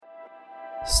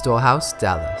Storehouse,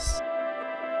 Dallas.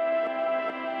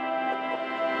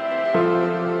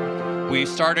 We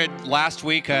started last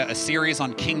week a series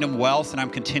on kingdom wealth, and I'm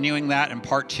continuing that in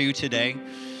part 2 today.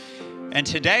 And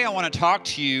today I want to talk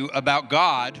to you about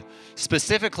God,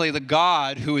 specifically the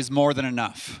God who is more than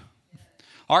enough.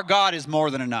 Our God is more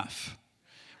than enough.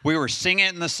 We were singing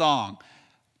it in the song.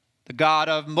 The God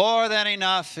of more than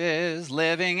enough is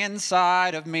living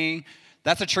inside of me.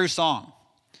 That's a true song.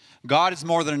 God is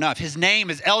more than enough. His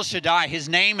name is El Shaddai. His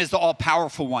name is the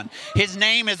all-powerful one. His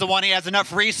name is the one. He has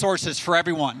enough resources for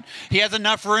everyone. He has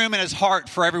enough room in his heart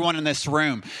for everyone in this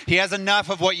room. He has enough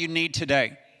of what you need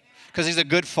today because he's a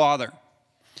good father.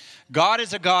 God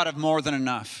is a God of more than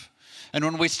enough. And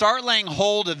when we start laying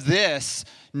hold of this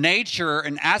nature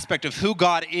and aspect of who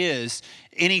God is,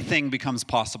 anything becomes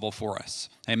possible for us.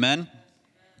 Amen?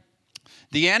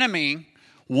 The enemy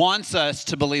wants us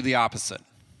to believe the opposite.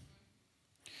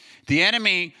 The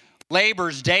enemy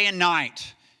labors day and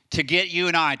night to get you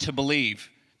and I to believe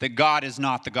that God is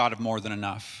not the God of more than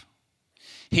enough.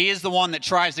 He is the one that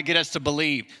tries to get us to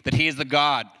believe that he is the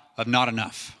God of not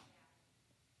enough.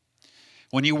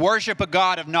 When you worship a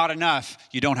God of not enough,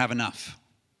 you don't have enough.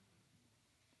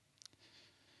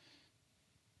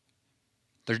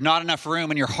 There's not enough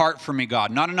room in your heart for me,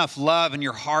 God. Not enough love in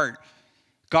your heart.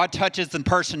 God touches the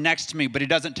person next to me, but he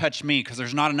doesn't touch me because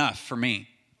there's not enough for me.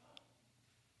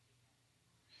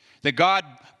 That God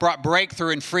brought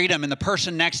breakthrough and freedom in the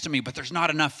person next to me, but there's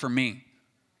not enough for me.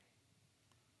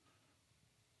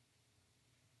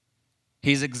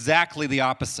 He's exactly the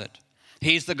opposite.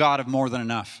 He's the God of more than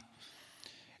enough.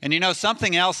 And you know,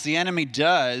 something else the enemy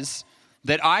does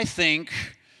that I think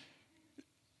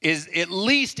is at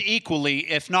least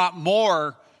equally, if not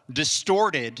more,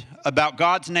 distorted about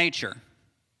God's nature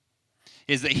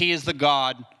is that he is the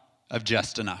God of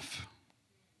just enough.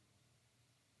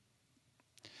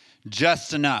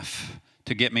 Just enough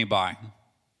to get me by.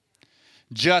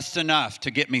 Just enough to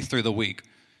get me through the week.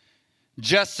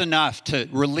 Just enough to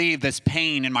relieve this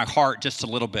pain in my heart just a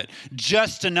little bit.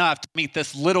 Just enough to meet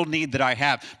this little need that I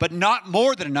have. But not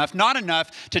more than enough, not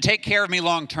enough to take care of me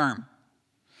long term.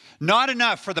 Not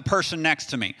enough for the person next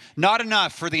to me. Not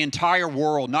enough for the entire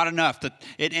world. Not enough.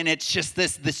 And it's just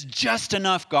this just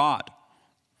enough God.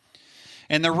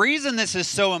 And the reason this is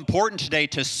so important today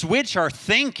to switch our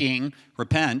thinking,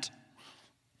 repent,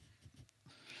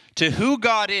 to who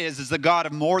God is the God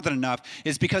of more than enough,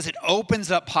 is because it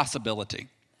opens up possibility.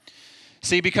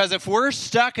 See, because if we're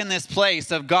stuck in this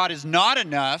place of God is not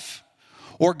enough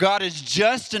or God is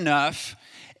just enough,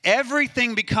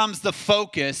 everything becomes the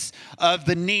focus of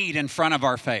the need in front of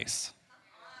our face.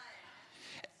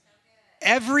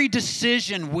 Every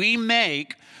decision we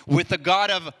make with the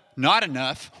God of not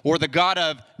enough or the God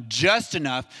of just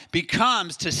enough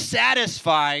becomes to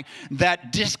satisfy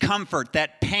that discomfort,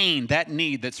 that pain, that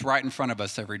need that's right in front of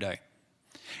us every day.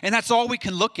 And that's all we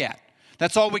can look at.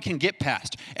 That's all we can get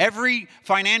past. Every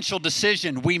financial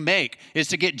decision we make is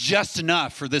to get just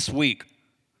enough for this week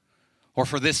or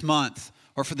for this month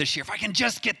or for this year. If I can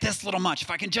just get this little much,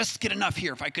 if I can just get enough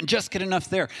here, if I can just get enough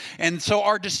there. And so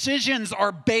our decisions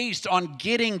are based on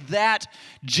getting that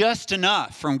just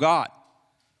enough from God.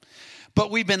 But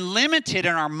we've been limited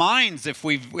in our minds if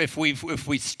we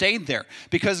stayed there,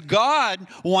 because God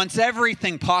wants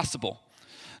everything possible.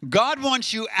 God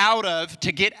wants you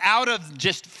to get out of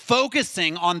just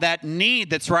focusing on that need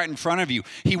that's right in front of you.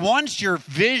 He wants your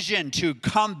vision to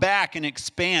come back and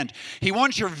expand. He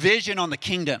wants your vision on the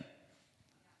kingdom.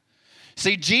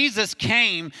 See, Jesus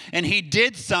came and he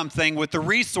did something with the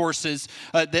resources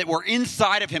that were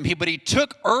inside of him. But he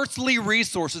took earthly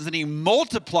resources and he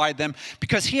multiplied them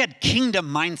because he had kingdom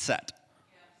mindset.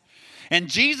 And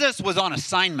Jesus was on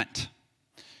assignment.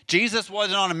 Jesus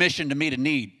wasn't on a mission to meet a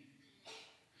need.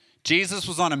 Jesus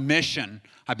was on a mission.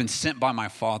 I've been sent by my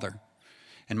Father.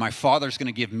 And my Father's going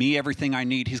to give me everything I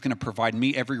need. He's going to provide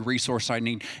me every resource I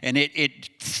need. And it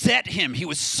set him. He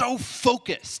was so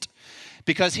focused.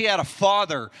 Because he had a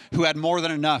Father who had more than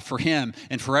enough for him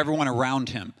and for everyone around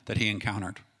him that he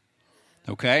encountered.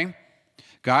 Okay?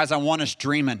 Guys, I want us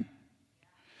dreaming.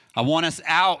 I want us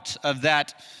out of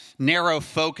that narrow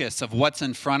focus of what's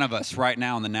in front of us right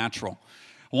now in the natural.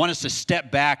 I want us to step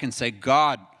back and say,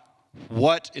 God,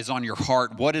 what is on your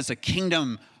heart? What is a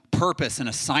kingdom purpose and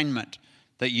assignment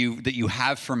that you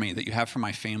have for me, that you have for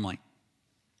my family?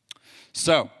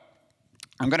 So,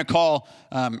 I'm going to call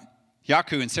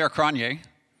Yaku and Sarah Cronje,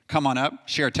 come on up,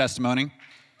 share a testimony.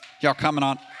 Y'all coming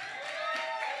on?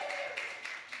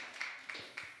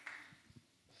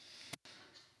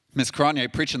 Miss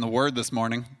Cronje preaching the word this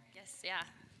morning. Yes, yeah.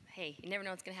 hey, you never know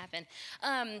what's going to happen.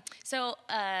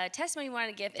 Testimony we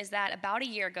wanted to give is that about a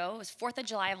year ago, it was 4th of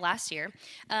July of last year,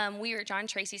 we were at John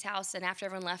Tracy's house, and after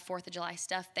everyone left 4th of July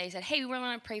stuff, they said, hey, we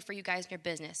want to pray for you guys in your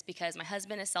business, because my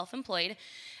husband is self-employed,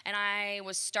 and I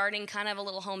was starting kind of a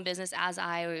little home business as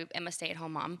I am a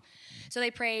stay-at-home mom. So they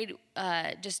prayed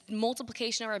just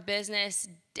multiplication of our business,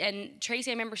 and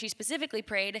Tracy, I remember she specifically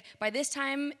prayed, by this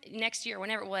time next year,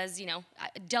 whenever it was,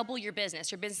 double your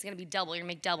business. Your business is going to be double. You're going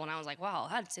to make double. And I was like, wow,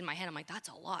 that's in my head. I'm like, that's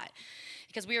a lot.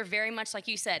 Because we are very much like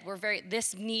you said,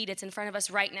 this need, it's in front of us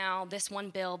right now, this one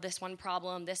bill, this one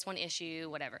problem, this one issue,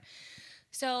 whatever.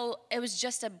 So it was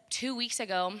just 2 weeks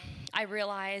ago, I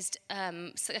realized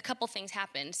a couple things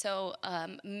happened. So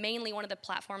mainly one of the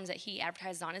platforms that he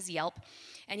advertises on is Yelp,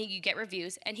 and you get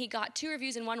reviews. And he got 2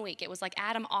 reviews in 1 week. It was like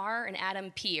Adam R and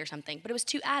Adam P or something. But it was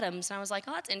 2 Adams, and I was like,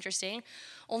 oh, that's interesting.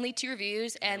 Only 2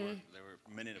 reviews, and they were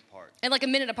a minute apart. And like a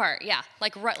minute apart, yeah.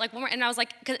 Like one more, and I was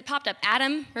like, because it popped up,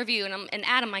 Adam review, and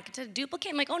Adam, like, to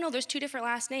duplicate. I'm like, oh no, there's 2 different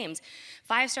last names.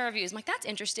 5-star reviews. I'm like, that's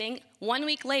interesting. 1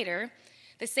 week later,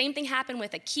 the same thing happened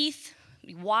with a Keith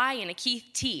Y and a Keith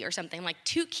T or something, like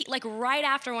 2 like right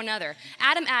after one another.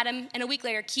 Adam, and a week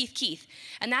later, Keith.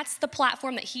 And that's the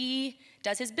platform that he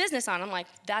does his business on. I'm like,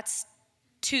 that's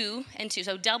 2 and 2.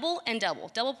 So double and double.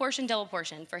 Double portion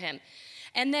for him.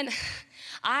 And then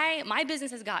my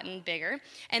business has gotten bigger,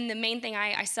 and the main thing,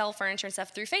 I sell furniture and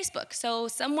stuff through Facebook. So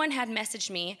someone had messaged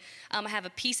me. I have a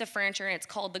piece of furniture, and it's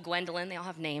called the Gwendolyn. They all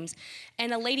have names.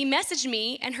 And a lady messaged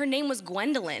me, and her name was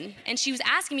Gwendolyn, and she was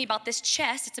asking me about this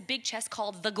chest. It's a big chest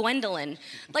called the Gwendolyn.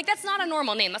 Like, that's not a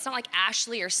normal name. That's not like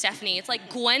Ashley or Stephanie. It's like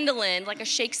Gwendolyn, like a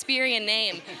Shakespearean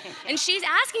name. And she's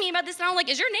asking me about this, and I was like,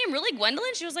 is your name really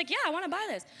Gwendolyn? She was like, yeah, I want to buy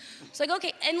this. It's like,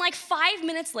 okay. And like 5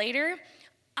 minutes later,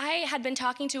 I had been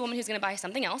talking to a woman who's going to buy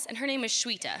something else, and her name is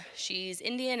Shweta. She's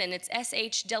Indian, and it's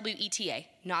Shweta,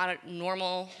 not a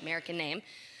normal American name.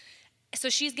 So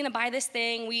she's going to buy this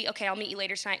thing. Okay, I'll meet you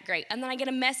later tonight. Great. And then I get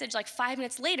a message like 5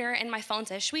 minutes later, and my phone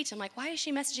says Shweta. I'm like, why is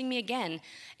she messaging me again?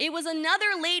 It was another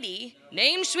lady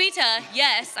named Shweta.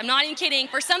 Yes, I'm not even kidding,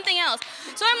 for something else.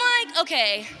 So I'm like,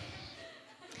 okay.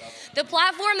 The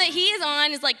platform that he is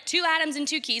on is like 2 Adams and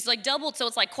 2 Keys, like doubled, so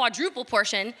it's like quadruple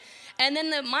portion. And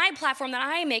then my platform that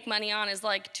I make money on is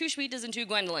like 2 Shwetas and 2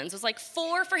 Gwendolyns. It's like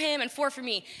 4 for him and 4 for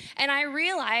me. And I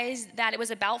realized that it was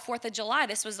about 4th of July.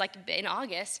 This was like in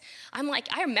August. I'm like,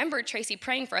 I remember Tracy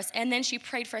praying for us. And then she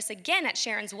prayed for us again at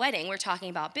Sharon's wedding. We're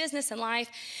talking about business and life.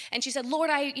 And she said,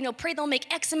 Lord, I pray they'll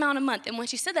make X amount a month. And when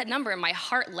she said that number, my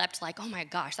heart leapt like, oh my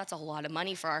gosh, that's a lot of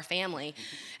money for our family.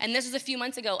 And this was a few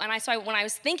months ago. And when I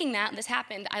was thinking that, and this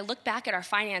happened, I looked back at our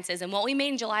finances. And what we made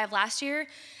in July of last year,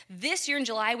 this year in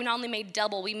July, we not only made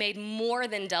double, we made more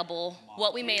than double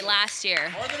what we made last year.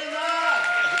 More than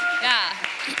enough! Yeah.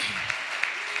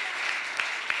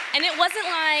 And it wasn't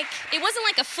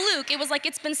like a fluke. It was like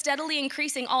it's been steadily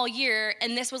increasing all year,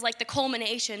 and this was like the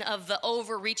culmination of the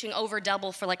overreaching over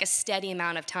double for like a steady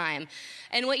amount of time.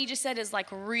 And what you just said is like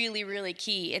really, really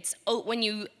key. It's when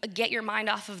you get your mind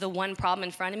off of the one problem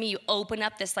in front of me, you open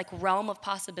up this like realm of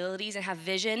possibilities and have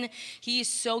vision. He is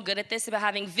so good at this, about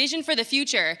having vision for the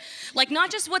future. Like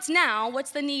not just what's now,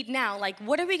 what's the need now? Like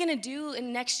what are we gonna do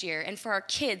in next year, and for our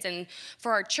kids and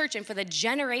for our church and for the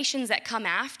generations that come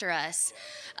after us.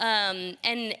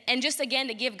 And just again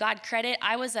to give God credit,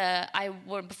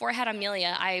 before I had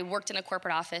Amelia, I worked in a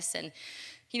corporate office and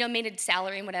made a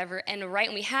salary and whatever. And right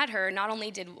when we had her, not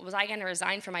only was I going to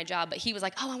resign from my job, but he was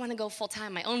like, oh, I want to go full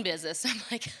time my own business. So I'm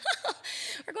like,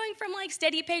 we're going from like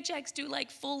steady paychecks to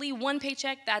like fully one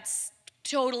paycheck. That's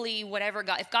totally whatever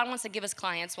God. If God wants to give us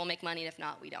clients, we'll make money. And if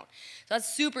not, we don't. So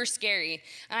that's super scary.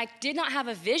 And I did not have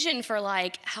a vision for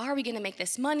like, how are we going to make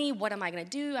this money? What am I going to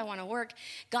do? I want to work.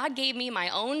 God gave me my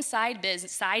own side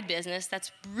business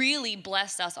that's really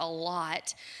blessed us a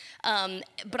lot.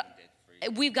 But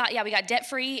we got debt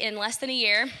free in less than a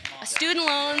year. Student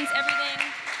loans, everything.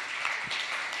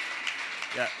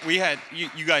 Yeah, we had,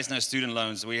 you guys know student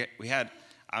loans. We had,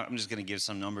 I'm just going to give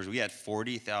some numbers. We had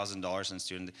 $40,000 in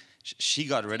student. She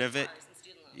got rid of it.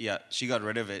 Yeah, she got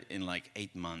rid of it in like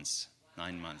 8 months,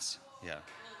 9 months. Yeah.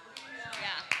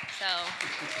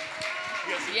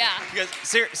 Yeah. Because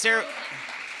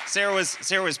Sarah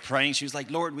was praying. She was like,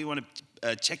 Lord, we want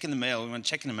to check in the mail. We want to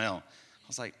check in the mail. I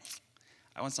was like,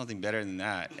 I want something better than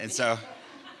that.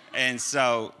 And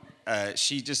so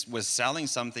she just was selling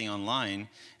something online,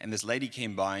 and this lady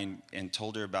came by and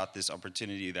told her about this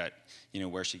opportunity that,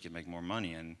 where she could make more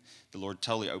money. And the Lord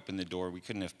totally opened the door. We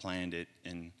couldn't have planned it,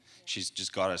 and she's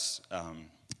just got us.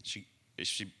 She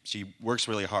works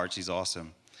really hard. She's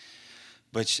awesome.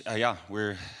 But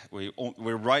we're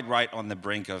right on the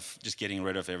brink of just getting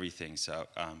rid of everything. So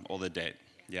all the debt.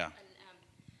 Yeah.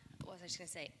 What was I just going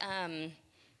to say?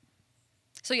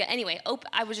 So yeah, anyway,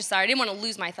 I was just sorry. I didn't want to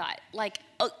lose my thought. Like,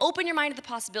 open your mind to the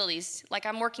possibilities. Like,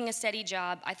 I'm working a steady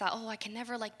job. I thought, I can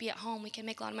never, be at home. We can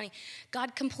make a lot of money.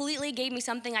 God completely gave me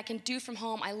something I can do from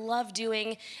home. I love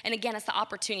doing. And again, it's the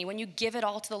opportunity. When you give it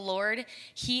all to the Lord,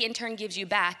 he in turn gives you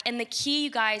back. And the key,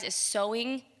 you guys, is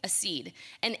sowing a seed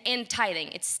and tithing.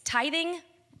 It's tithing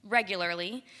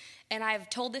regularly. And I've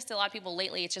told this to a lot of people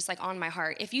lately. It's just on my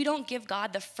heart. If you don't give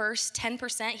God the first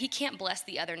 10%, he can't bless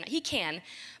the other. He can,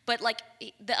 but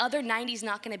the other 90 is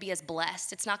not going to be as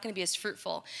blessed. It's not going to be as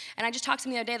fruitful. And I just talked to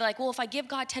them the other day. They're like, well, if I give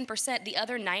God 10%, the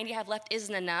other 90 I have left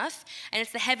isn't enough. And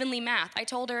it's the heavenly math.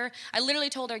 I literally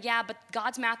told her, yeah, but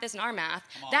God's math isn't our math.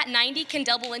 That 90 can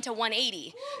double into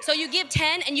 180. So you give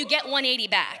 10 and you get 180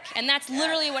 back. And that's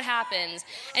literally what happens.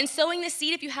 And sowing the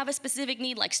seed, if you have a specific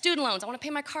need, like student loans, I want to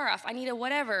pay my car off, I need a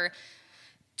whatever.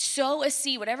 Sow a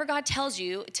seed, whatever God tells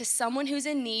you, to someone who's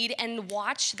in need, and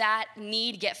watch that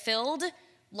need get filled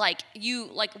like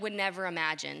you would never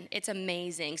imagine. It's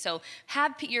amazing. So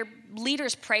have your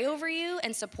leaders pray over you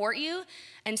and support you,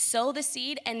 and sow the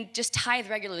seed, and just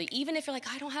tithe regularly. Even if you're like,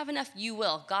 I don't have enough, you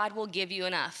will. God will give you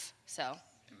enough. So,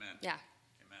 amen. Yeah.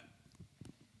 Amen.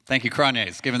 Thank you,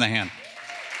 Cronjes. Give him the hand.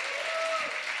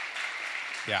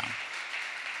 Yeah.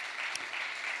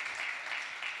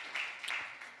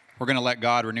 We're going to let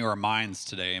God renew our minds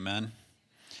today, amen?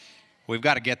 We've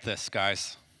got to get this,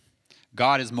 guys.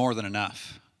 God is more than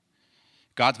enough.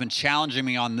 God's been challenging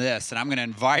me on this, and I'm going to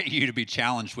invite you to be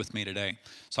challenged with me today.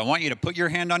 So I want you to put your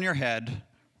hand on your head.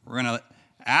 We're going to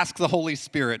ask the Holy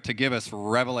Spirit to give us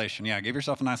revelation. Yeah, give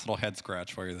yourself a nice little head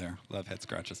scratch while you're there. Love head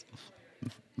scratches.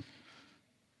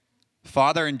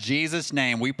 Father, in Jesus'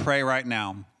 name, we pray right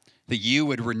now that you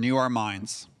would renew our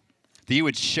minds, that you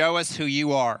would show us who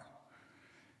you are.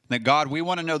 That, God, we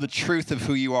want to know the truth of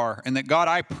who you are. And that, God,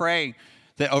 I pray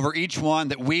that over each one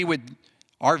that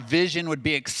our vision would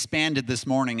be expanded this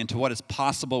morning into what is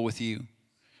possible with you,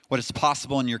 what is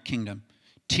possible in your kingdom.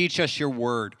 Teach us your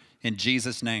word in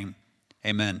Jesus' name.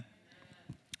 Amen.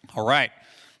 All right.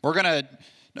 We're going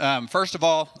to, first of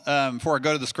all, before I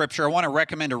go to the scripture, I want to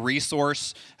recommend a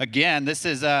resource. Again, this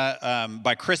is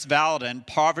by Chris Valadon,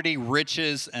 Poverty,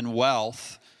 Riches, and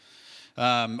Wealth.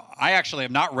 I actually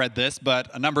have not read this, but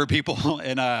a number of people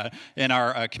in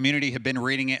our community have been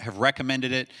reading it, have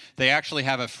recommended it. They actually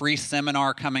have a free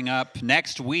seminar coming up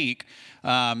next week,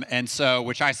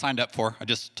 which I signed up for. I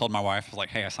just told my wife, I was like,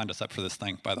 hey, I signed us up for this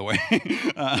thing, by the way.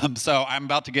 So I'm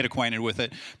about to get acquainted with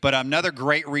it. But another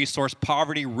great resource,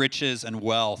 Poverty, Riches, and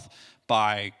Wealth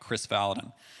by Chris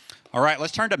Valadon. All right,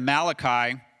 let's turn to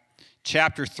Malachi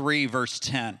chapter 3, verse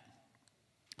 10.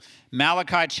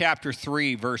 Malachi chapter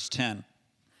 3, verse 10.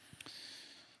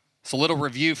 It's a little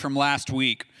review from last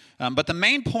week. But the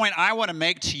main point I want to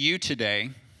make to you today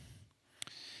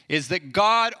is that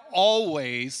God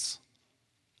always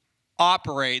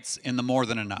operates in the more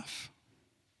than enough.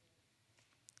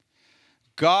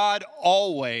 God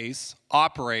always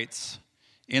operates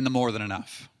in the more than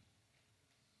enough.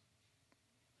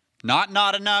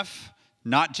 Not enough,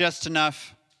 not just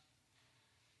enough,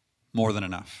 more than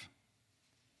enough.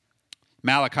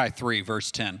 Malachi 3,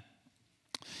 verse 10.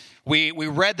 We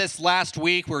read this last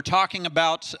week. We were talking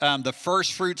about the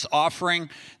first fruits offering,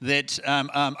 that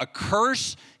a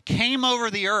curse came over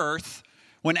the earth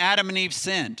when Adam and Eve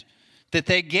sinned, that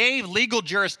they gave legal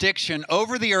jurisdiction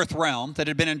over the earth realm that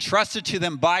had been entrusted to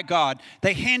them by God.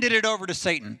 They handed it over to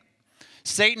Satan.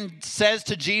 Satan says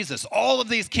to Jesus, all of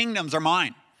these kingdoms are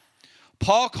mine.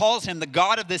 Paul calls him the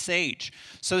God of this age.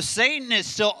 So Satan is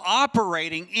still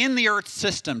operating in the earth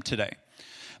system today.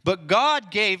 But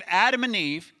God gave Adam and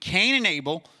Eve, Cain and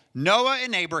Abel, Noah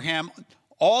and Abraham,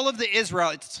 all of the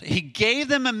Israelites, he gave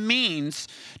them a means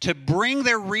to bring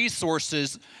their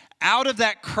resources out of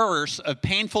that curse of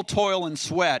painful toil and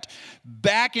sweat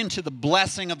back into the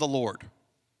blessing of the Lord.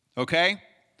 Okay?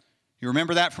 You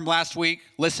remember that from last week?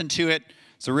 Listen to it.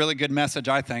 It's a really good message,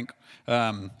 I think.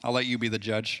 I'll let you be the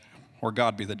judge, or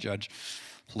God be the judge.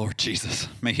 Lord Jesus,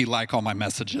 may he like all my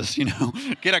messages,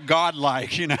 Get a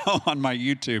God-like, on my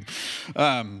YouTube.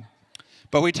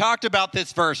 But we talked about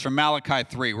this verse from Malachi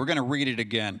 3. We're going to read it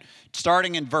again,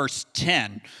 starting in verse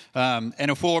 10. And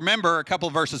if we'll remember a couple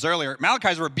of verses earlier,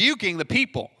 Malachi's rebuking the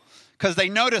people because they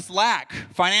notice lack,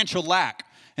 financial lack.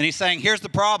 And he's saying, here's the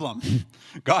problem.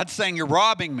 God's saying, you're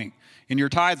robbing me in your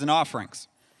tithes and offerings.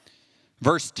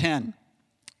 Verse 10.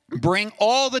 Bring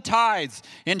all the tithes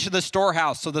into the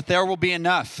storehouse so that there will be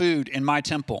enough food in my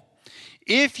temple.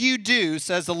 If you do,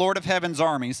 says the Lord of heaven's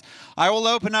armies, I will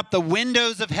open up the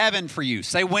windows of heaven for you.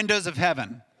 Say windows of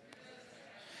heaven.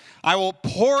 I will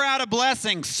pour out a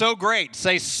blessing so great.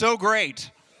 Say so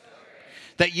great.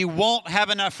 that you won't have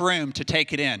enough room to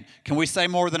take it in. Can we say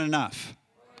more than enough?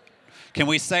 Can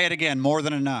we say it again? More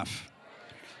than enough.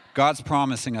 God's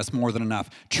promising us more than enough.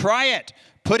 Try it.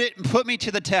 Put me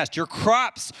to the test. Your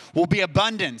crops will be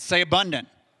abundant. Say abundant.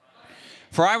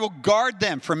 For I will guard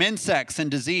them from insects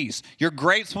and disease. Your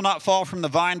grapes will not fall from the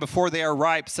vine before they are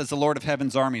ripe, says the Lord of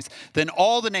heaven's armies. Then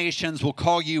all the nations will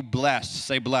call you blessed.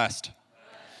 Say blessed.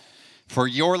 For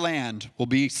your land will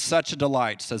be such a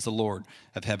delight, says the Lord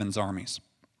of heaven's armies.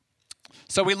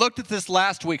 So we looked at this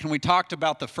last week and we talked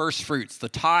about the first fruits, the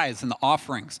tithes and the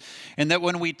offerings. And that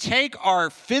when we take our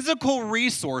physical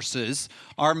resources,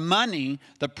 our money,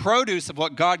 the produce of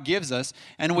what God gives us,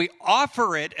 and we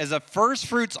offer it as a first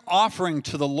fruits offering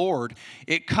to the Lord,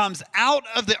 it comes out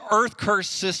of the earth curse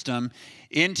system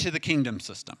into the kingdom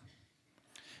system.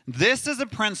 This is a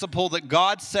principle that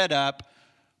God set up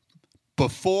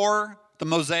before the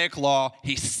Mosaic law.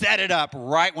 He set it up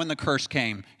right when the curse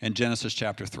came in Genesis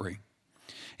chapter 3.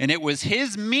 And it was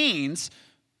his means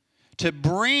to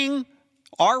bring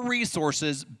our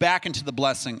resources back into the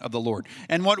blessing of the Lord.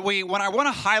 And what I want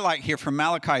to highlight here from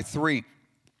Malachi 3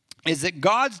 is that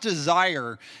God's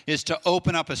desire is to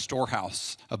open up a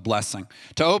storehouse of blessing,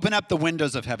 to open up the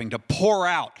windows of heaven, to pour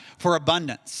out for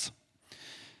abundance.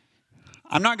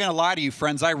 I'm not going to lie to you,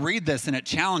 friends. I read this and it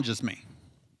challenges me.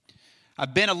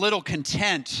 I've been a little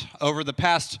content over the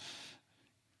past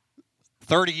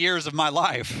 30 years of my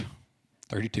life.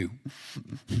 32.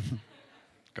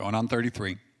 Going on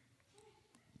 33.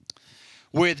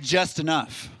 With just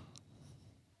enough.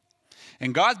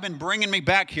 And God's been bringing me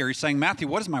back here. He's saying, Matthew,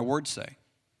 what does my word say?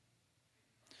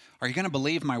 Are you going to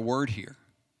believe my word here?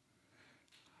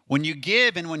 When you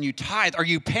give and when you tithe, are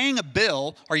you paying a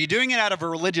bill? Are you doing it out of a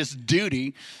religious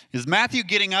duty? Is Matthew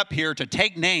getting up here to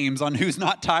take names on who's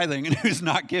not tithing and who's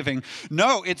not giving?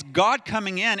 No, it's God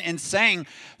coming in and saying,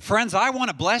 friends, I want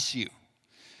to bless you.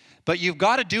 But you've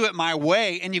got to do it my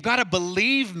way, and you've got to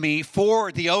believe me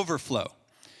for the overflow.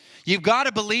 You've got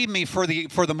to believe me for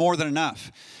the more than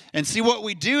enough. And see, what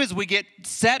we do is we get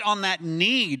set on that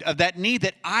need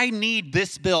that I need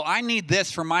this bill. I need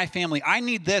this for my family. I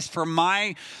need this for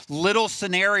my little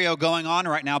scenario going on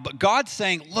right now. But God's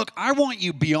saying, look, I want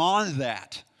you beyond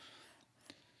that.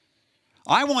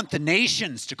 I want the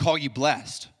nations to call you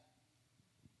blessed.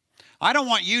 I don't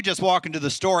want you just walking to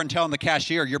the store and telling the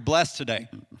cashier, you're blessed today.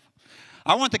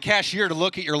 I want the cashier to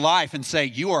look at your life and say,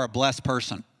 you are a blessed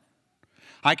person.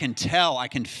 I can tell, I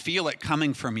can feel it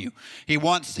coming from you. He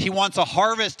wants a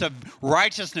harvest of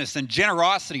righteousness and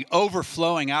generosity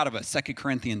overflowing out of us, 2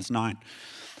 Corinthians 9.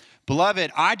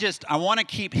 Beloved, I want to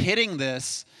keep hitting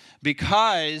this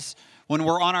because when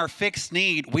we're on our fixed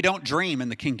need, we don't dream in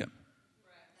the kingdom.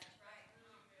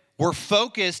 We're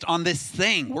focused on this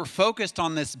thing. We're focused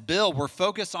on this bill. We're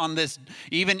focused on this,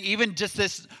 even just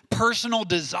this personal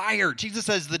desire. Jesus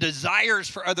says the desires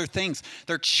for other things,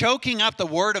 they're choking up the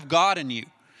word of God in you.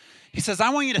 He says, I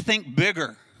want you to think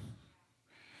bigger.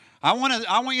 I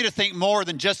want you to think more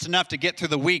than just enough to get through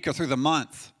the week or through the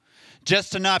month.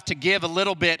 Just enough to give a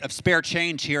little bit of spare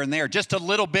change here and there. Just a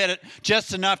little bit,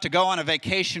 just enough to go on a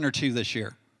vacation or two this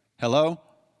year. Hello?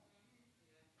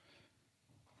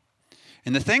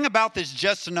 And the thing about this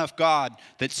just enough God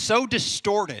that's so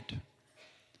distorted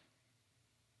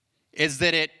is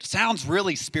that it sounds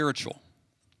really spiritual.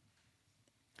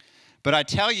 But I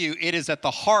tell you, it is at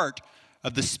the heart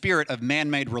of the spirit of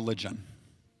man-made religion.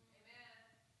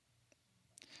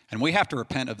 And we have to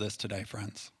repent of this today,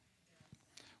 friends.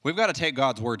 We've got to take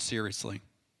God's word seriously.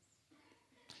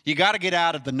 You got to get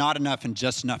out of the not enough and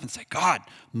just enough and say, God,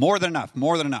 more than enough,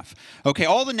 more than enough. Okay,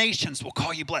 all the nations will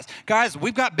call you blessed. Guys,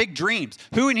 we've got big dreams.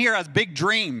 Who in here has big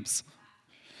dreams?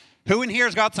 Who in here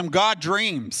has got some God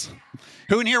dreams?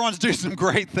 Who in here wants to do some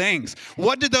great things?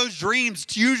 What do those dreams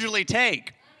usually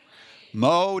take?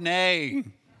 Money.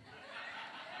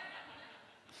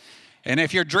 And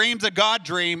if your dream's a God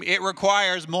dream, it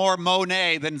requires more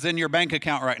money than's in your bank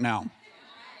account right now.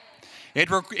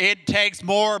 It takes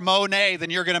more money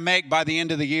than you're going to make by the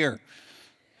end of the year.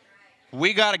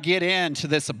 We got to get into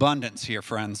this abundance here,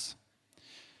 friends,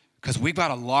 because we've got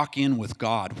to lock in with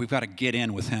God. We've got to get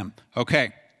in with him.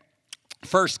 Okay,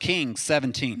 1 Kings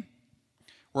 17.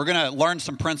 We're going to learn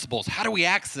some principles. How do we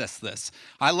access this?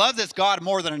 I love this God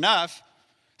more than enough.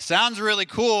 Sounds really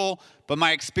cool, but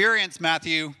my experience,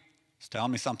 Matthew, is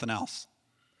telling me something else.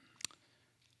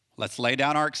 Let's lay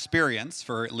down our experience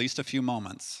for at least a few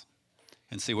moments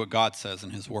and see what God says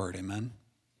in his word, amen?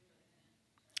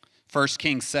 1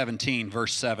 Kings 17,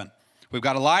 verse 7. We've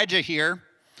got Elijah here.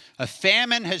 A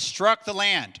famine has struck the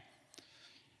land.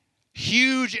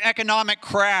 Huge economic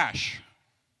crash.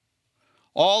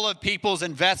 All of people's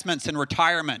investments in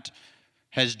retirement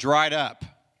has dried up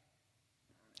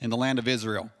in the land of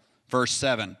Israel. Verse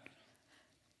 7.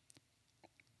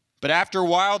 But after a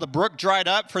while, the brook dried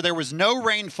up, for there was no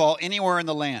rainfall anywhere in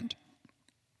the land.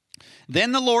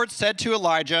 Then the Lord said to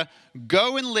Elijah,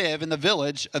 go and live in the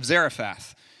village of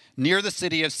Zarephath, near the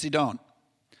city of Sidon.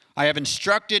 I have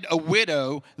instructed a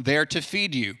widow there to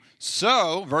feed you.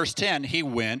 So, verse 10, he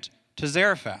went to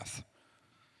Zarephath.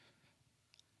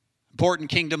 Important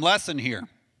kingdom lesson here.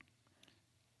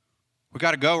 We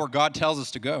got to go where God tells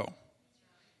us to go.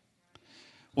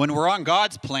 When we're on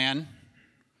God's plan,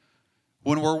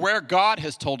 when we're where God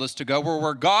has told us to go, we're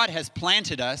where God has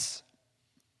planted us,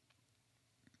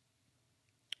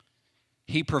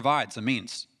 He provides a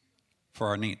means for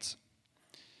our needs.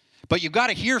 But you've got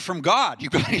to hear from God.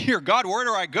 You've got to hear, God, where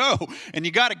do I go? And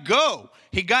you got to go.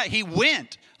 He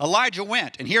went. Elijah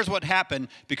went. And here's what happened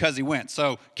because he went.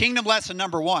 So kingdom lesson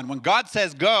number 1, when God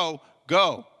says go,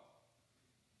 go.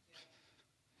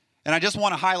 And I just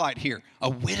want to highlight here, a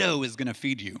widow is going to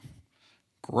feed you.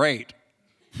 Great.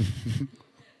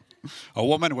 A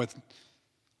woman with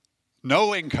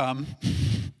no income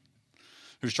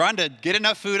who's trying to get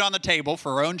enough food on the table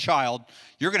for her own child.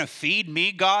 You're going to feed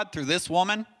me, God, through this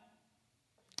woman?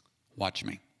 Watch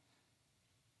me.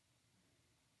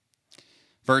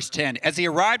 Verse 10, as he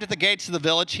arrived at the gates of the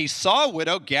village, he saw a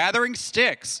widow gathering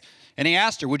sticks, and he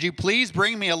asked her, would you please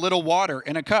bring me a little water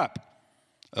in a cup?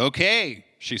 Okay,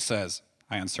 she says.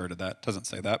 I inserted that. Doesn't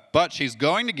say that. But she's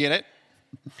going to get it.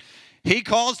 He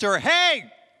calls to her,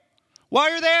 hey, while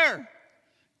you're there,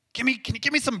 can you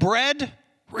give me some bread?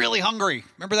 Really hungry.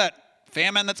 Remember that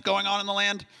famine that's going on in the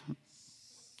land?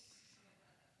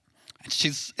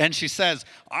 And she says,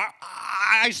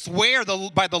 I swear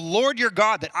by the Lord your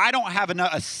God that I don't have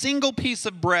a single piece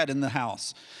of bread in the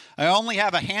house. I only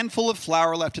have a handful of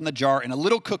flour left in the jar and a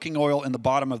little cooking oil in the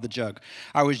bottom of the jug.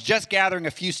 I was just gathering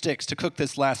a few sticks to cook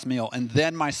this last meal, and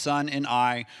then my son and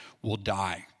I will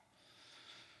die.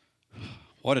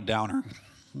 What a downer.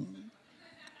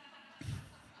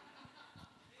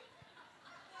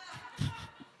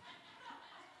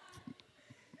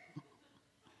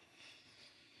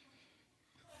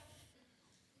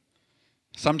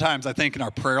 Sometimes I think in our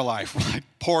prayer life, we're like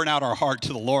pouring out our heart to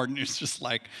the Lord, and it's just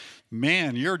like,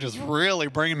 man, you're just really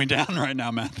bringing me down right now,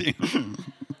 Matthew.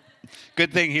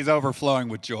 Good thing he's overflowing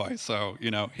with joy. So,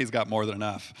 he's got more than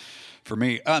enough for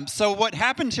me. So what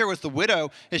happened here with the widow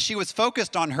is she was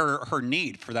focused on her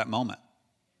need for that moment.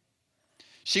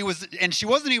 She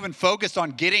wasn't even focused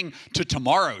on getting to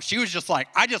tomorrow. She was just like,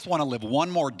 I just want to live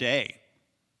one more day.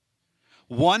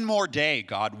 One more day,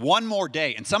 God, one more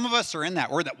day. And some of us are in that.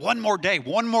 We're that one more day,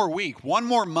 one more week, one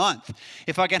more month.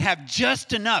 If I can have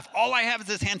just enough, all I have is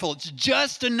this handful. It's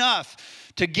just enough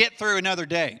to get through another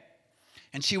day.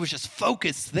 And she was just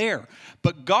focused there.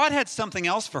 But God had something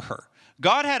else for her.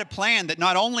 God had a plan that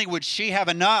not only would she have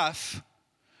enough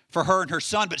for her and her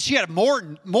son, but she had more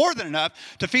than enough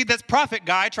to feed this prophet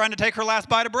guy trying to take her last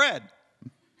bite of bread.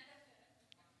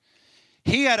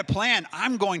 He had a plan.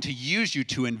 I'm going to use you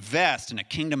to invest in a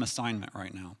kingdom assignment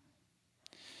right now.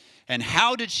 And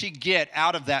how did she get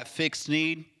out of that fixed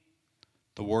need?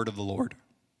 The word of the Lord.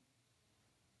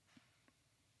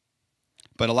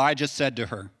 But Elijah said to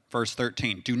her, verse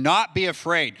 13, do not be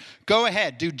afraid. Go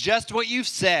ahead, do just what you've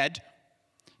said.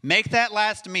 Make that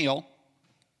last meal,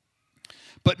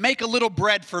 but make a little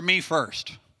bread for me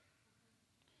first.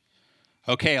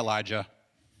 Okay, Elijah.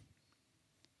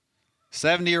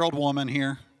 70-year-old woman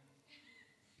here,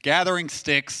 gathering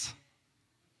sticks,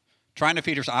 trying to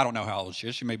feed herself. I don't know how old she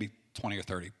is. She may be 20 or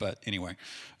 30, but anyway.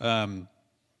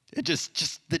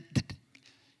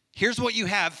 Here's what you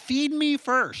have. Feed me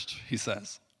first, he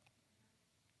says.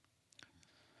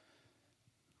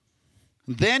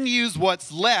 Then use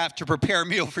what's left to prepare a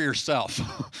meal for yourself.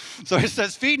 So he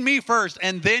says, feed me first,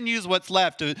 and then use what's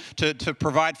left to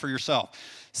provide for yourself.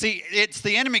 See, it's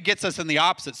the enemy gets us in the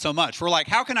opposite so much. We're like,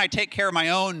 how can I take care of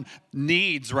my own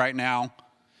needs right now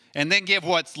and then give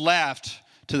what's left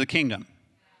to the kingdom?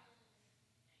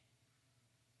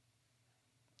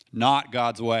 Not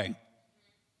God's way.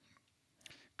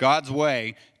 God's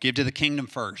way, give to the kingdom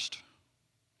first,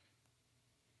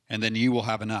 and then you will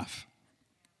have enough.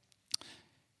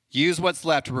 Use what's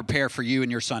left to prepare for you and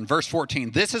your son. Verse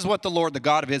 14, this is what the Lord, the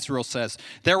God of Israel says.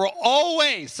 There will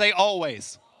always, say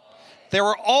always. There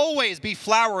will always be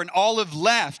flour and olive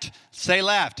left. Say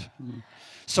left.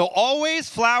 So always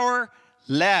flour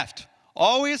left.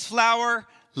 Always flour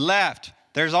left.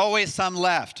 There's always some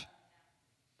left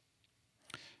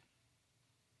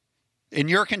in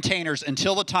your containers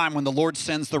until the time when the Lord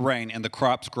sends the rain and the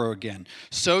crops grow again.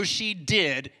 So she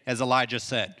did as Elijah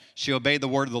said. She obeyed the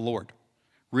word of the Lord.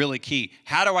 really key.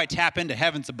 How do I tap into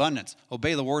heaven's abundance?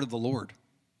 Obey the word of the Lord.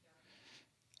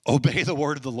 Obey the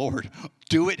word of the Lord.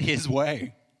 Do it his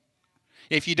way.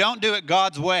 If you don't do it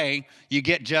God's way, you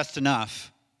get just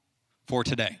enough for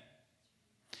today.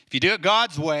 If you do it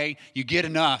God's way, you get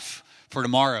enough for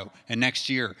tomorrow and next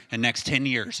year and next 10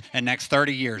 years and next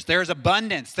 30 years. There's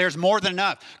abundance. There's more than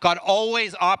enough. God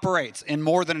always operates in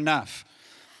more than enough.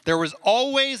 There was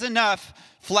always enough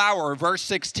flour, verse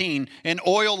 16, and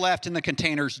oil left in the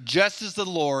containers, just as the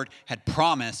Lord had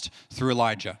promised through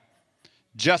Elijah.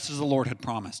 Just as the Lord had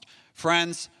promised.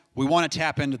 Friends, we want to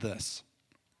tap into this.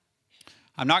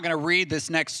 I'm not going to read this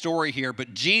next story here,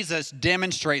 but Jesus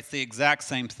demonstrates the exact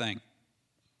same thing.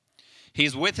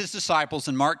 He's with his disciples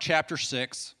in Mark chapter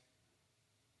 6,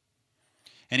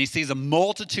 and he sees a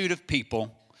multitude of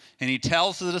people, and he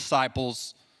tells the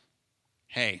disciples,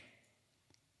 hey,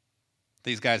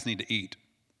 these guys need to eat.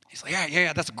 He's like,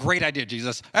 yeah, that's a great idea,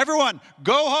 Jesus. Everyone,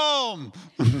 go home.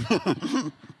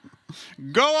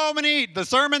 Go home and eat. The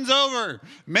sermon's over.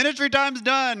 Ministry time's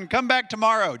done. Come back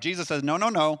tomorrow. Jesus says,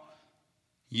 no.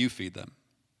 You feed them.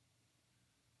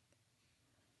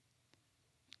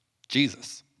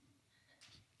 Jesus,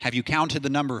 have you counted the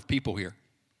number of people here?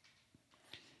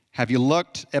 Have you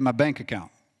looked at my bank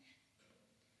account?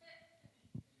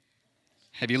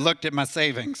 Have you looked at my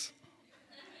savings?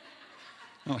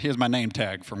 Well, here's my name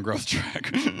tag from Growth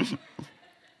Track.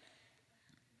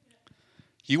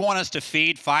 You want us to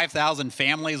feed 5,000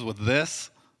 families with this?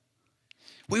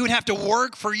 We would have to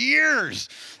work for years.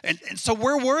 And so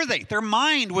where were they? Their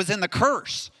mind was in the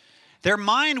curse. Their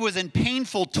mind was in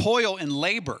painful toil and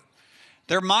labor.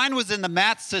 Their mind was in the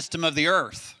math system of the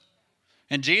earth.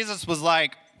 And Jesus was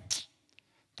like,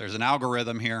 there's an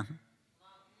algorithm here.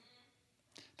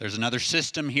 There's another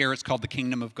system here. It's called the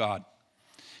kingdom of God.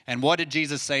 And what did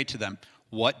Jesus say to them?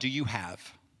 What do you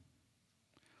have?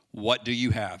 What do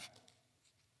you have?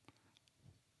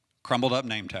 Crumbled up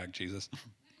name tag, Jesus.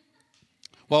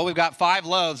 Well, we've got 5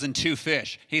 loaves and 2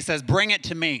 fish. He says, bring it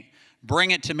to me.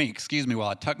 Bring it to me. Excuse me while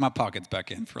I tuck my pockets back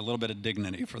in for a little bit of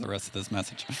dignity for the rest of this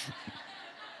message.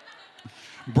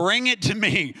 Bring it to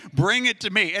me. Bring it to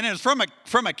me. And it's from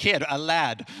a kid, a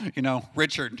lad,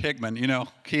 Richard Hickman,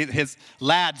 his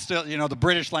lad still, the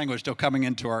British language still coming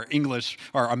into our English,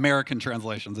 our American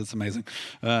translations. It's amazing.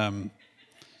 God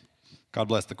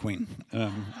bless the Queen.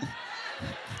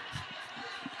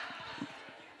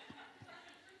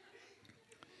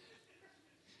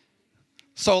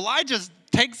 So Elijah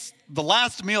takes the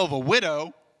last meal of a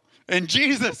widow, and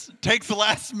Jesus takes the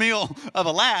last meal of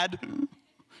a lad,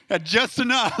 had just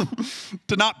enough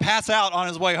to not pass out on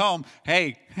his way home.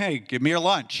 Hey, give me your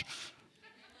lunch.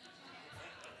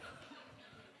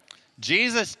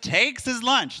 Jesus takes his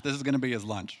lunch. This is going to be his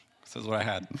lunch. This is what I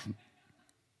had.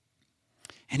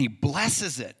 And he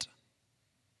blesses it.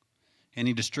 And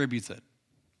he distributes it.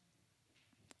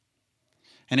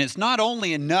 And it's not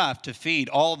only enough to feed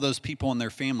all of those people and their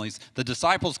families. The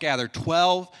disciples gathered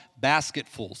 12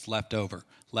 basketfuls left over.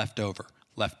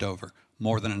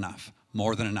 More than enough.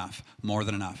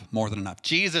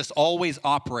 Jesus always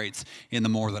operates in the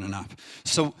more than enough.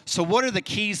 So what are the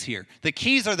keys here? The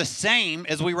keys are the same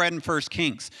as we read in 1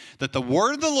 Kings. That the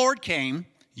word of the Lord came,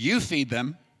 you feed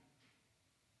them.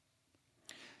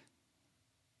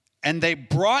 And they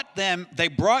brought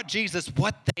Jesus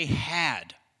what they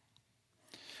had.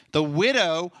 The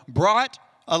widow brought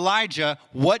Elijah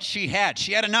what she had.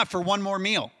 She had enough for one more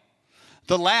meal.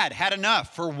 The lad had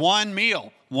enough for one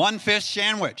meal, 1 fish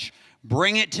sandwich.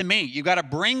 Bring it to me. You've got to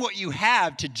bring what you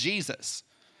have to Jesus.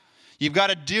 You've got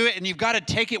to do it, and you've got to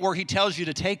take it where he tells you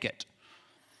to take it.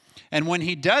 And when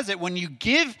he does it, when you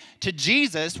give to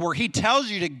Jesus where he tells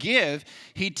you to give,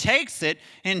 he takes it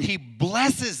and he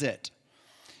blesses it.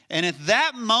 And at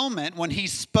that moment, when he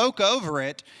spoke over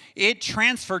it, it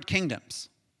transferred kingdoms.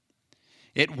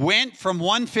 It went from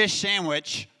 1 fish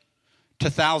sandwich to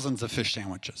thousands of fish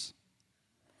sandwiches.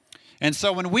 And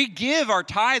so when we give our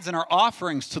tithes and our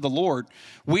offerings to the Lord,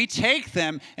 we take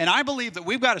them, and I believe that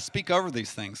we've got to speak over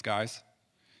these things, guys.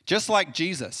 Just like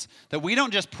Jesus, that we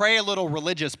don't just pray a little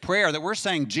religious prayer, that we're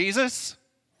saying, Jesus,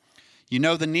 you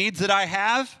know the needs that I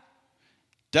have.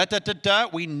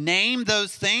 We name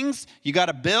those things. You got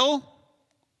a bill.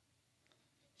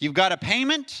 You've got a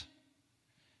payment.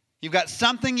 You've got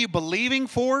something you're believing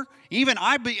for. Even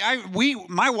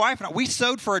my wife and I, we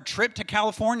sowed for a trip to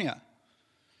California.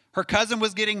 Her cousin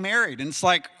was getting married, and it's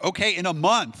like, okay, in a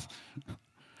month,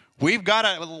 we've got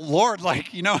to, Lord,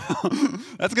 like,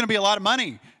 that's going to be a lot of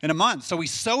money in a month. So we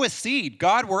sow a seed.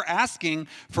 God, we're asking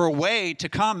for a way to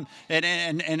come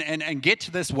and get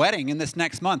to this wedding in this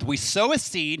next month. We sow a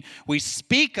seed. We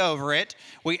speak over it.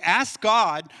 We ask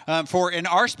God for, in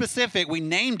our specific, we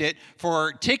named it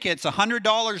for tickets,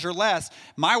 $100 or less.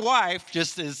 My wife,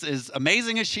 just as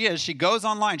amazing as she is, she goes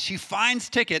online. She finds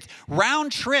tickets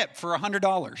round trip for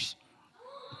 $100.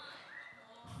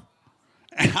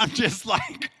 And I'm just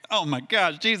like, oh my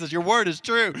gosh, Jesus, your word is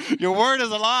true. Your word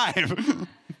is alive.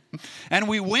 And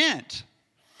we went.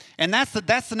 And that's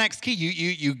the next key.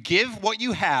 You give what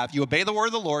you have. You obey the word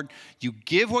of the Lord. You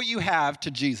give what you have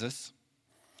to Jesus.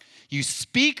 You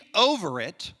speak over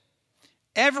it.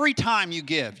 Every time you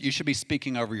give, you should be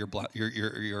speaking over your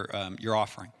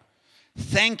offering.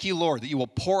 Thank you, Lord, that you will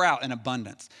pour out in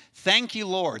abundance. Thank you,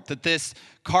 Lord, that this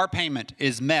car payment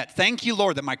is met. Thank you,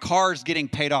 Lord, that my car is getting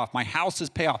paid off. My house is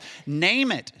paid off.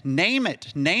 Name it,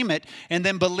 and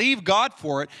then believe God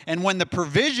for it. And when the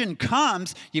provision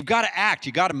comes, you've got to act.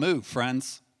 You've got to move,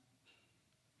 friends.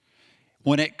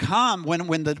 When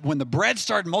the bread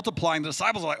started multiplying, the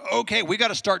disciples are like, okay, we got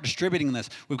to start distributing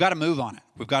this. We've got to move on it.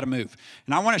 We've got to move.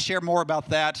 And I want to share more about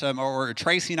that, or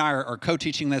Tracy and I are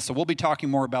co-teaching this, so we'll be talking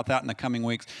more about that in the coming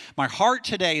weeks. My heart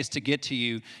today is to get to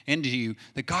you, into you,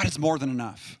 that God is more than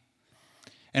enough.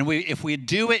 And if we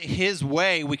do it His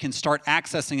way, we can start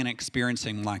accessing and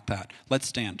experiencing like that. Let's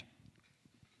stand.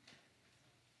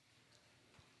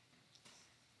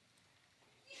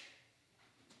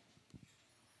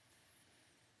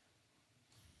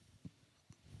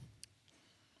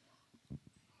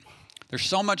 There's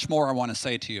so much more I want to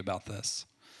say to you about this.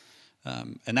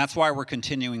 And that's why we're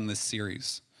continuing this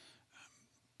series.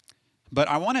 But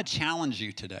I want to challenge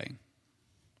you today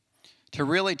to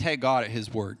really take God at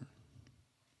His word.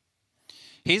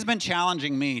 He's been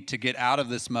challenging me to get out of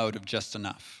this mode of just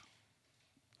enough.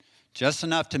 Just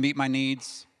enough to meet my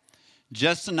needs.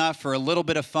 Just enough for a little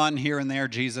bit of fun here and there,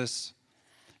 Jesus.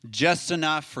 Just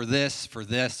enough for this, for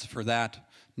that.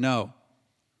 No.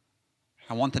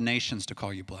 I want the nations to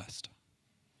call you blessed.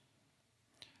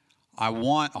 I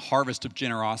want a harvest of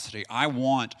generosity. I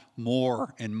want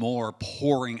more and more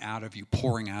pouring out of you.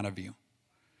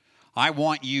 I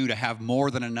want you to have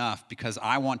more than enough because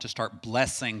I want to start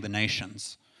blessing the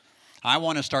nations. I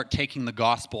want to start taking the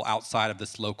gospel outside of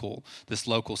this local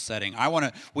setting.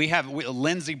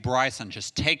 Lindsay Bryson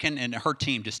and her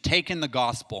team just taken the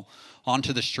gospel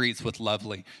onto the streets with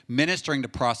Lovely, ministering to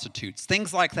prostitutes.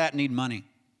 Things like that need money.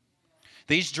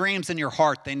 These dreams in your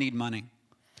heart, they need money.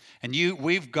 And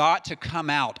we've got to come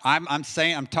out. I'm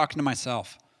talking to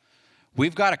myself.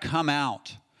 We've got to come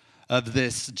out of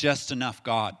this just enough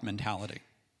God mentality.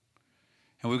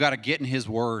 And we've got to get in His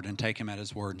word and take Him at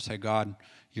His word and say, God,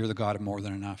 you're the God of more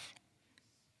than enough.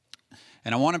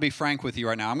 And I want to be frank with you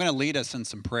right now. I'm going to lead us in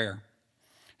some prayer.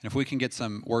 And if we can get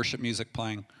some worship music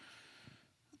playing.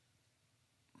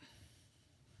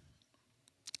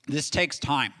 This takes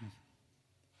time.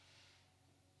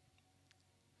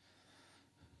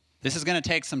 This is going to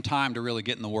take some time to really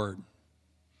get in the Word.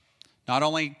 Not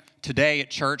only today at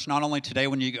church, not only today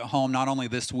when you get home, not only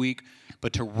this week,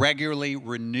 but to regularly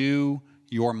renew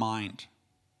your mind.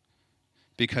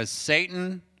 Because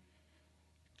Satan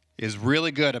is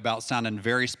really good about sounding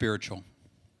very spiritual.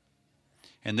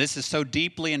 And this is so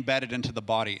deeply embedded into the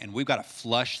body, and we've got to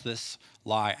flush this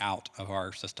lie out of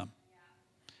our system.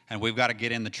 And we've got to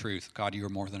get in the truth. God, you are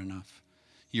more than enough.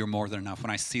 You're more than enough.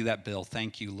 When I see that bill,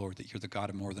 thank you, Lord, that you're the God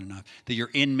of more than enough, that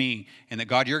you're in me, and that,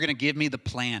 God, you're going to give me the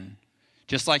plan,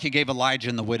 just like you gave Elijah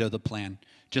and the widow the plan,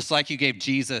 just like you gave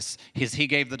Jesus, he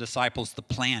gave the disciples the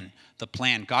plan.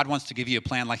 God wants to give you a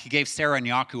plan, like He gave Sarah and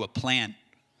Yaakov a plan.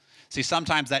 See,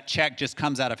 sometimes that check just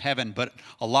comes out of heaven, but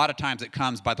a lot of times it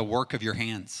comes by the work of your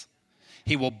hands.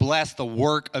 He will bless the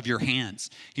work of your hands.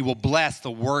 He will bless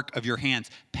the work of your hands.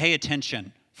 Pay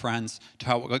attention, friends, to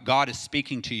how God is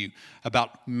speaking to you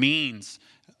about means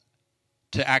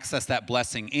to access that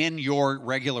blessing in your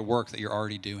regular work that you're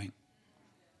already doing.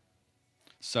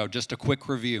 So just a quick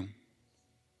review.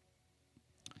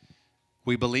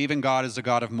 We believe in God as a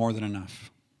God of more than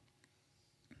enough.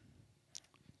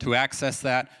 To access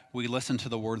that, we listen to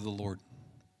the word of the Lord.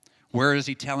 Where is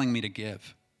He telling me to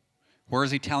give? Where is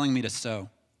He telling me to sow?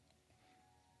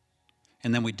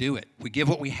 And then we do it. We give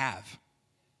what we have.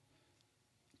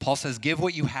 Paul says, give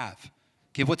what you have.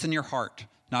 Give what's in your heart,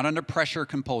 not under pressure or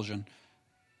compulsion,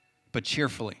 but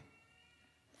cheerfully.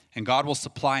 And God will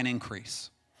supply and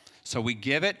increase. So we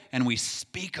give it and we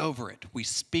speak over it. We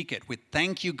speak it. We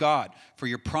thank you, God, for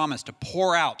your promise to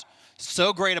pour out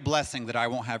So great a blessing that I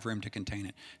won't have room to contain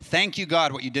it. Thank you,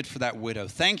 God, what you did for that widow.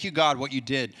 Thank you, God, what you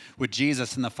did with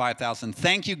Jesus and the 5,000.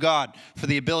 Thank you, God, for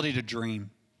the ability to dream.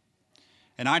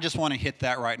 And I just want to hit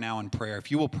that right now in prayer.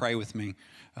 If you will pray with me.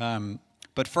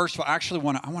 But first of all, I actually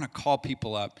want to call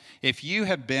people up. If you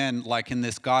have been like in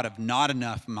this God of not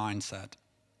enough mindset,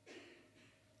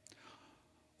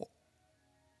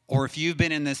 or if you've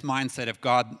been in this mindset of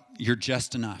God, you're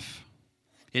just enough.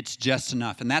 It's just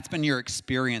enough. And that's been your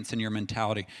experience and your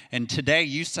mentality. And today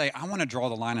you say, I want to draw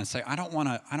the line and say, I don't want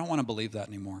to believe that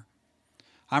anymore.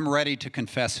 I'm ready to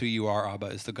confess who you are, Abba,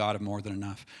 as the God of more than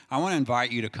enough. I want to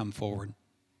invite you to come forward.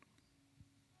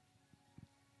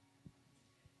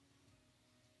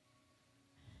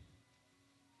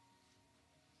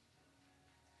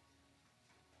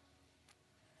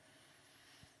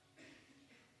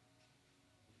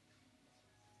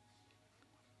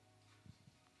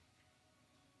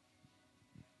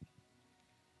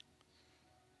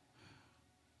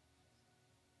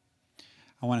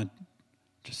 I want to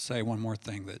just say one more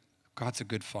thing, that God's a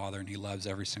good Father and he loves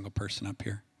every single person up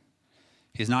here.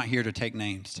 He's not here to take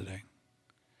names today.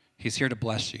 He's here to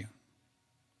bless you.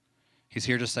 He's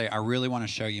here to say, I really want to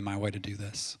show you my way to do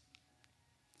this.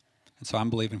 And so I'm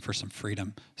believing for some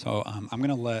freedom. So I'm going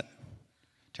to let,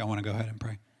 do y'all want to go ahead and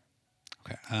pray?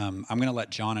 Okay. I'm going to let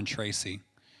John and Tracy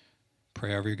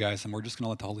pray over you guys, and we're just going to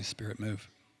let the Holy Spirit move.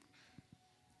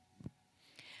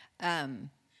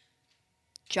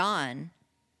 John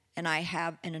and I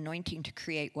have an anointing to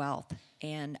create wealth.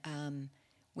 And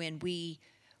when we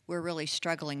were really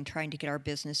struggling trying to get our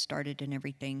business started and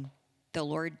everything, the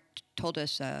Lord told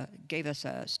us, gave us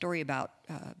a story about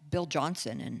Bill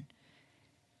Johnson and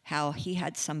how he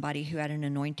had somebody who had an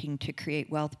anointing to create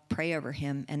wealth pray over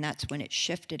him, and that's when it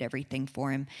shifted everything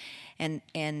for him.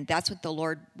 And that's what the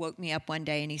Lord woke me up one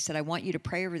day, and he said, I want you to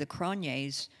pray over the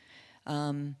Cronjes,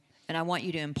 and I want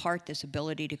you to impart this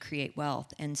ability to create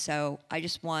wealth. And so I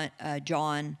just want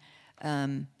John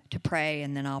to pray,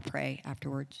 and then I'll pray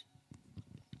afterwards.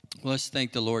 Well, let's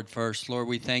thank the Lord first. Lord,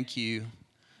 we thank you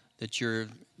that you're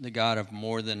the God of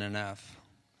more than enough.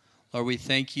 Lord, we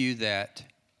thank you that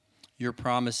your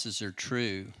promises are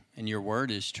true and your word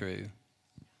is true.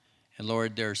 And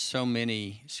Lord, there are so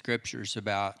many scriptures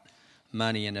about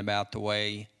money and about the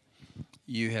way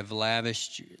you have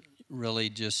lavished really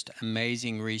just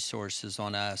amazing resources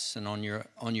on us and on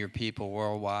your people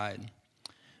worldwide.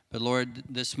 But Lord,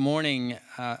 this morning,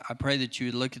 I pray that you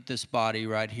would look at this body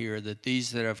right here, that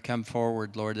these that have come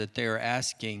forward, Lord, that they are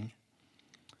asking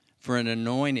for an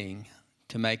anointing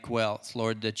to make wealth.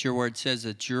 Lord, that your word says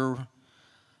that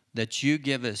you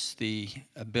give us the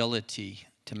ability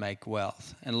to make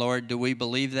wealth. And Lord, do we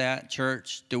believe that,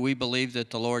 church? Do we believe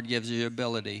that the Lord gives you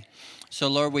ability? So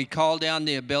Lord, we call down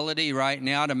the ability right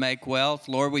now to make wealth.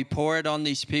 Lord, we pour it on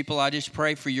these people. I just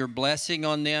pray for your blessing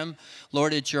on them.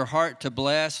 Lord, it's your heart to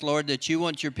bless. Lord, that you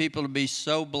want your people to be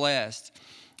so blessed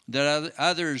that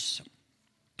others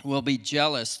will be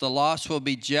jealous. The lost will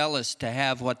be jealous to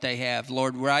have what they have.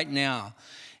 Lord, right now,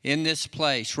 in this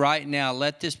place, right now,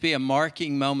 let this be a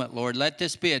marking moment, Lord. Let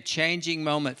this be a changing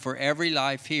moment for every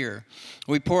life here.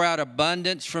 We pour out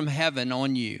abundance from heaven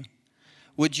on you.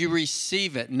 Would you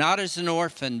receive it, not as an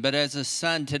orphan, but as a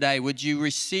son today? Would you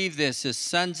receive this as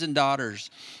sons and daughters,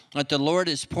 that the Lord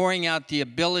is pouring out the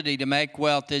ability to make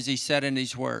wealth, as he said in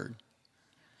his word?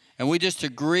 And we just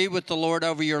agree with the Lord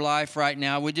over your life right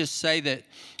now. We just say that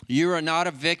you are not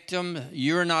a victim.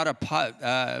 You are not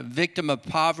a victim of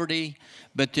poverty,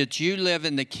 but that you live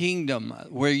in the kingdom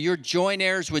where you're joint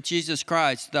heirs with Jesus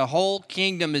Christ. The whole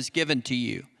kingdom is given to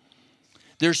you.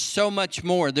 There's so much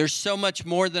more. There's so much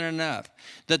more than enough.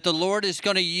 That the Lord is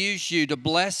going to use you to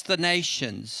bless the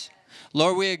nations.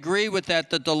 Lord, we agree with that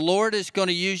the Lord is going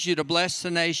to use you to bless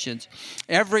the nations.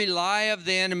 Every lie of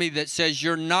the enemy that says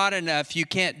you're not enough, you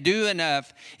can't do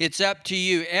enough, it's up to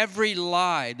you. Every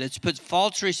lie that's put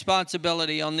false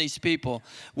responsibility on these people,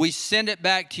 we send it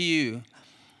back to you.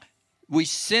 We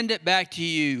send it back to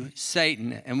you,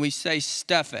 Satan, and we say,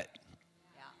 stuff it.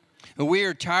 We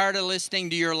are tired of listening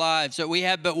to your lives, that we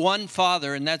have but one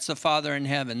Father, and that's the Father in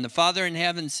heaven. The Father in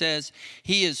heaven says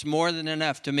he is more than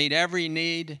enough to meet every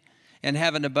need and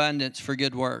have an abundance for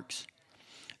good works.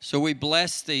 So we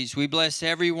bless these. We bless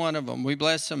every one of them. We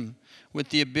bless them with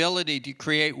the ability to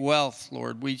create wealth,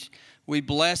 Lord. We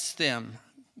bless them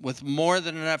with more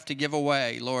than enough to give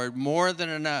away, Lord. More than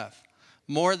enough.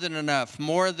 More than enough.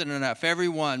 More than enough.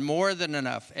 Everyone, more than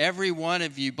enough. Every one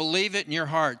of you. Believe it in your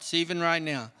hearts, even right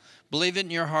now. Believe it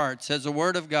in your hearts as the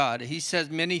word of God. He says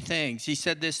many things. He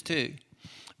said this too.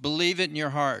 Believe it in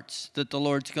your hearts that the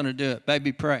Lord's going to do it.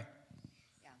 Baby, pray.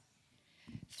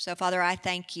 So, Father, I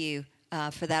thank you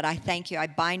for that. I thank you. I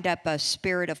bind up a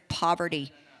spirit of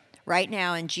poverty right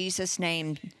now in Jesus'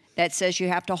 name that says you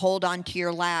have to hold on to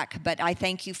your lack. But I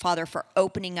thank you, Father, for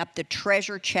opening up the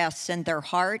treasure chests in their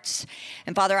hearts.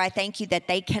 And Father, I thank you that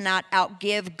they cannot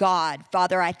outgive God.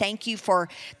 Father, I thank you for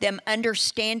them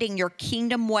understanding your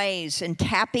kingdom ways and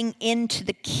tapping into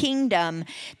the kingdom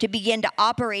to begin to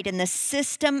operate in the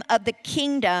system of the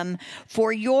kingdom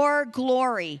for your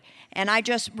glory. And I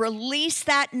just release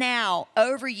that now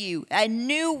over you. A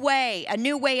new way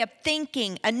of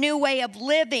thinking, a new way of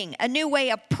living, a new way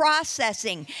of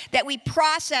processing, that we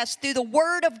process through the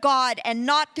Word of God and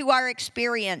not through our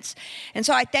experience. And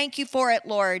so I thank you for it,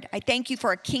 Lord. I thank you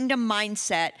for a kingdom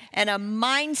mindset and a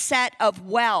mindset of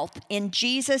wealth in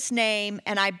Jesus' name.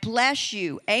 And I bless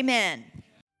you. Amen.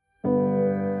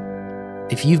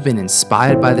 If you've been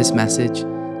inspired by this message,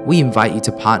 we invite you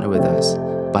to partner with us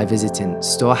by visiting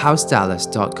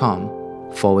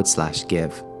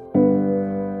storehousedallas.com/give.